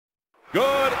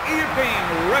Good evening,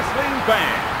 wrestling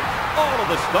fans. All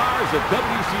of the stars of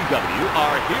WCW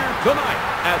are here tonight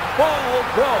at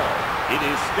BRAWL. It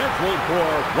is scheduled for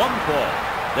one fall.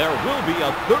 There will be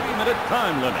a 30-minute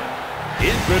time limit.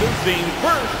 Introducing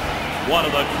first, one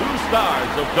of the true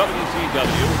stars of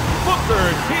WCW,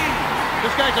 Booker T.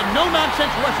 This guy's a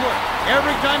no-nonsense wrestler.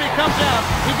 Every time he comes out,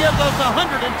 he gives us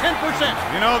 110%.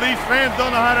 You know, these fans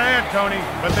don't know how to act, Tony,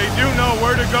 but they do know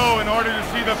where to go in order to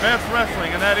see the best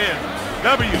wrestling, and that is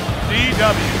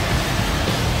WCW.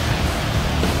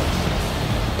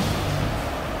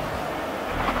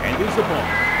 And his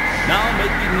opponent, now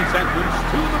making his entrance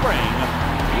to the ring,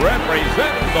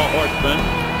 representing the Horseman,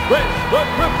 Chris the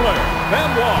Crippler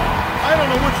Benoit. I don't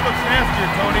know which looks nastier,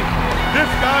 Tony. This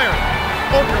guy or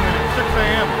Okerman at 6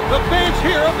 a.m. The fans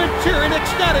here have been cheering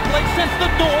ecstatically since the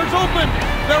doors opened.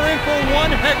 They're in for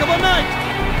one heck of a night.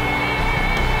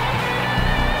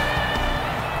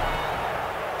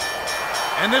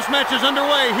 And this match is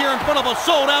underway here in front of a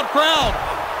sold-out crowd.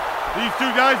 These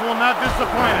two guys will not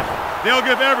disappoint us. They'll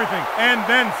give everything, and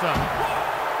then some.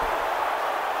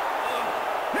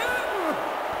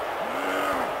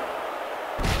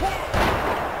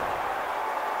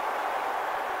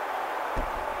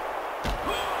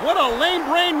 What a lame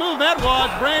brain move that was,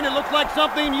 Brain. It looks like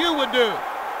something you would do.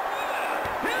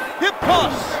 Hip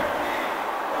toss.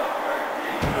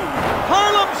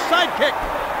 Harlem sidekick.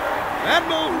 That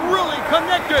move really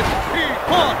connected. He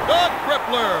caught the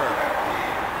Crippler.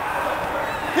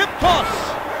 Hip toss.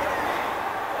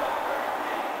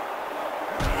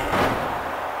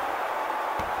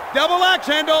 Double axe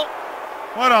handle.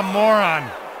 What a moron.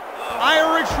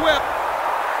 Irish whip.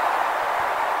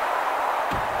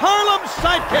 Harlem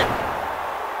sidekick.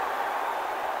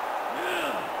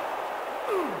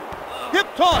 Hip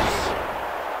toss.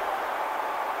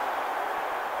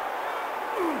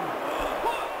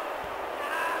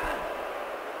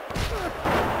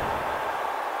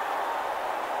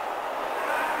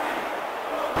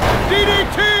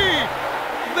 DDT.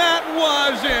 That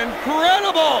was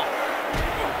incredible.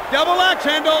 Double axe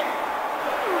handle.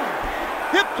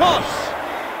 Hip toss.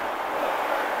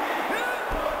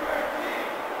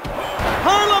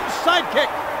 Harlem sidekick.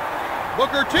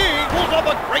 Booker T pulls off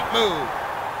a great move.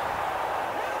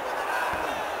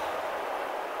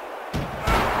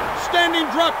 Standing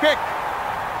drop kick.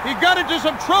 He got into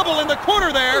some trouble in the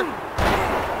corner there.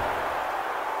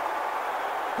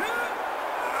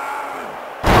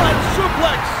 Front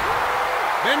suplex.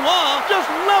 Benoit just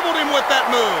leveled him with that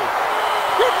move.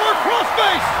 Crippler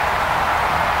crossface.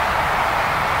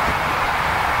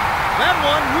 That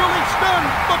one really stunned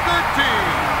Booker T.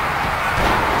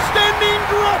 Standing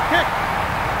drop kick.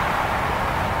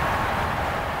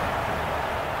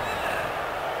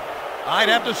 I'd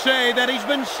have to say that he's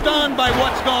been stunned by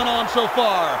what's gone on so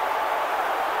far.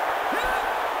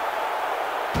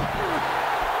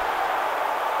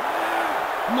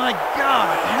 My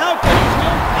God, how can he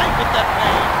still fight with that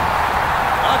pain?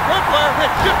 Crippler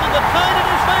has shifted the tide in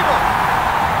his favor.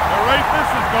 The rate this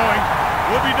is going,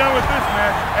 we'll be done with this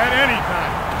match at any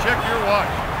time. Check your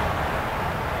watch.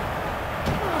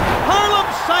 Harlem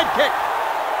sidekick.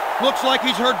 Looks like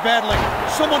he's hurt badly.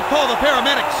 Someone call the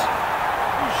paramedics.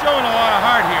 He's showing a lot of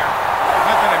heart here.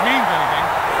 Not that it means anything.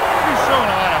 He's showing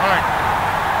a lot of heart.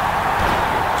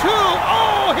 Two.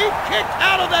 Oh, he kicked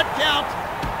out of that count.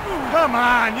 Come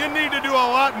on, you need to do a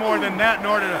lot more than that in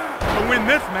order to win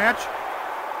this match.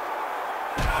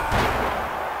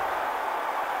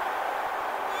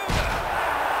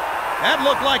 That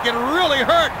looked like it really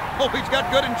hurt. Hope he's got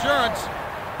good insurance.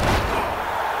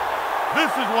 This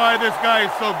is why this guy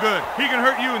is so good. He can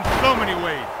hurt you in so many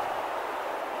ways.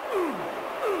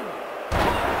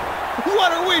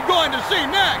 What are we going to see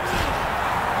next?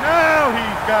 Now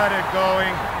he's got it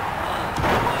going.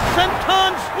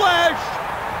 Senton splash.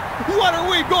 What are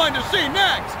we going to see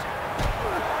next?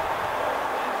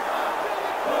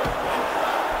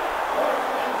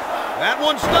 That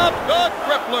one stopped the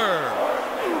Crippler.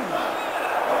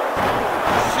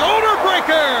 Shoulder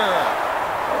breaker.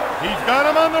 He's got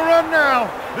him on the run now.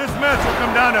 This match will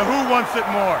come down to who wants it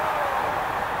more.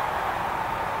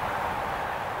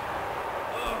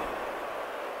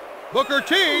 Booker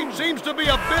T seems to be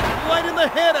a bit light in the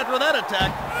head after that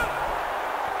attack.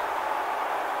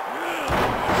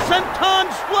 Senton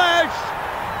splash.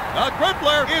 The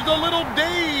Crippler is a little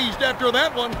dazed after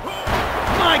that one.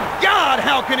 My God,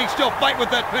 how can he still fight with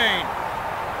that pain?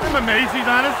 I'm amazed he's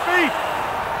on his feet.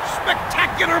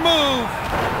 Spectacular move.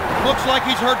 Looks like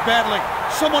he's hurt badly.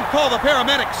 Someone call the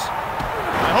paramedics.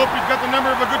 I hope he's got the number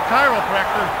of a good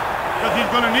chiropractor, because he's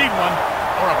going to need one,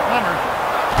 or a plumber.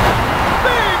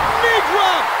 Big knee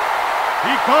drop.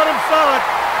 He caught him solid.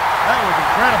 That was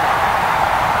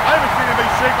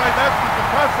handshake like that since the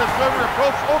process server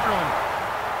approached Okerlund.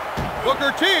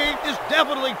 Booker T is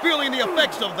definitely feeling the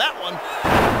effects of that one.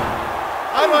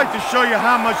 I'd like to show you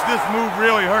how much this move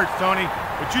really hurts, Tony,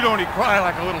 but you don't cry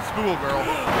like a little schoolgirl.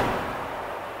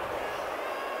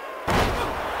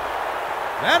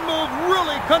 That move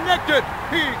really connected.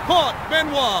 He caught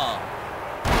Benoit.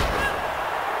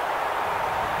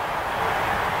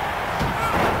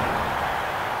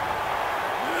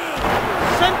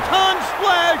 Senton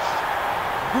splash.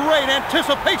 Great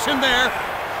anticipation there.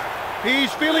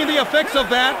 He's feeling the effects of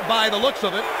that by the looks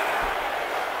of it.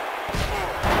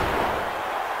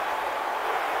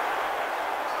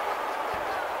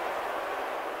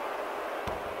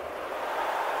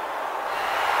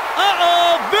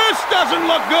 This doesn't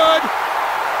look good.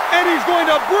 And he's going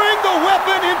to bring the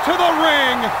weapon into the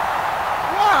ring.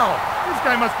 Wow, this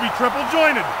guy must be triple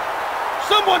jointed.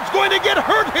 Someone's going to get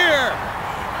hurt here.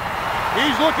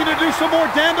 He's looking to do some more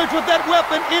damage with that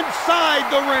weapon inside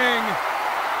the ring.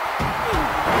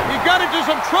 He got into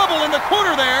some trouble in the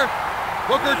corner there.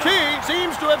 Booker T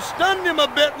seems to have stunned him a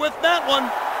bit with that one.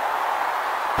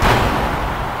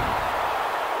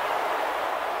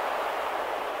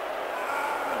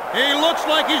 He looks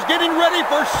like he's getting ready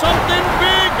for something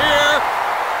big here.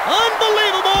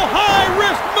 Unbelievable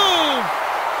high-risk move.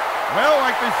 Well,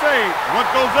 like they say, what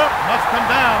goes up must come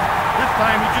down. This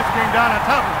time he just came down on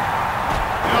top of him.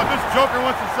 You know, if this joker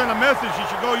wants to send a message, he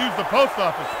should go use the post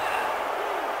office.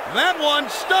 That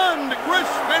one stunned Chris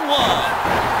Benoit.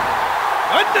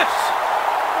 Goodness!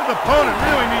 His opponent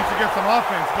really needs to get some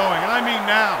offense going, and I mean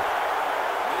now.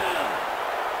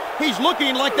 He's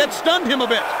looking like that stunned him a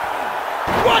bit.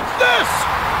 What's this?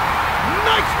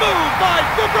 Nice move by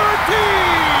Booker T!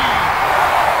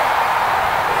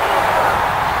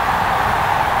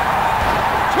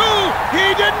 Two, he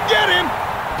didn't get him.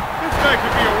 This guy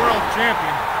could be a world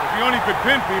champion if he only could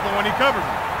pin people when he covers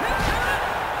them.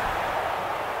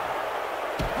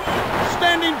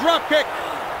 Standing drop kick.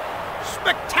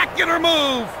 Spectacular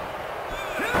move.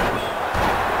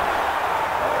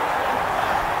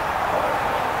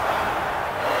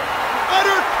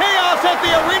 At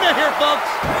the arena here, folks.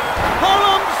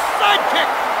 Harlem sidekick.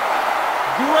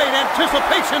 Great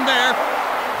anticipation there.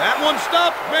 That one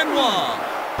stopped Benoit.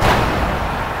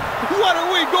 What are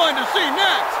we going to see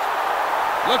next?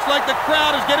 Looks like the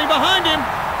crowd is getting behind him.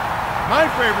 My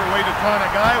favorite way to taunt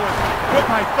a guy was put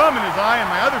my thumb in his eye and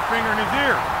my other finger in his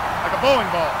ear, like a bowling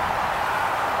ball.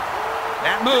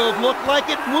 That move looked like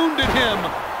it wounded him.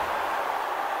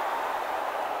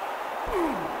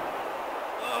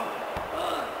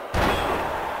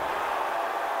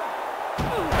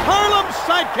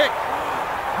 Sidekick.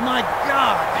 My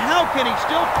God, how can he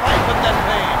still fight with that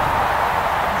pain?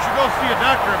 You should go see a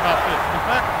doctor about this. In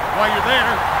fact, while you're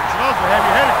there, you should also have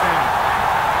your head examined.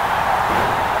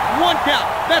 One count.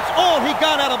 That's all he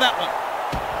got out of that one.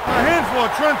 A handful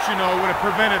of trunks, you know, would have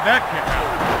prevented that kick out.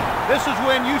 This is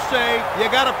when you say you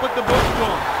got to put the boots to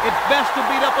him. It's best to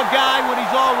beat up a guy when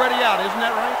he's already out, isn't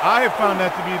that right? I have found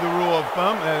that to be the rule of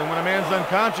thumb, and when a man's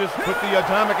unconscious, put the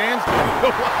atomic hands to him.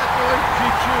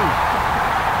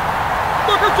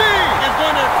 Booker T is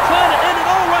going to try to end it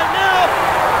all right now.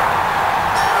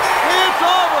 It's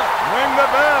over. Ring the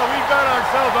bell. We've got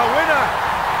ourselves a winner.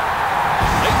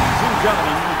 Ladies and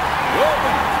gentlemen, your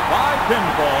winner by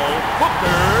pinfall,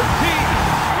 Booker T.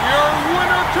 Your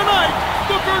winner tonight,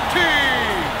 Booker T.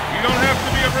 You don't have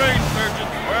to be a brain surgeon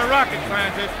or a rocket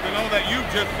scientist to know that you've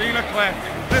just seen a classic.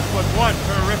 This was one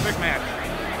terrific match.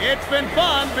 It's been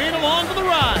fun being along for the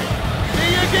ride.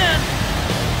 See you again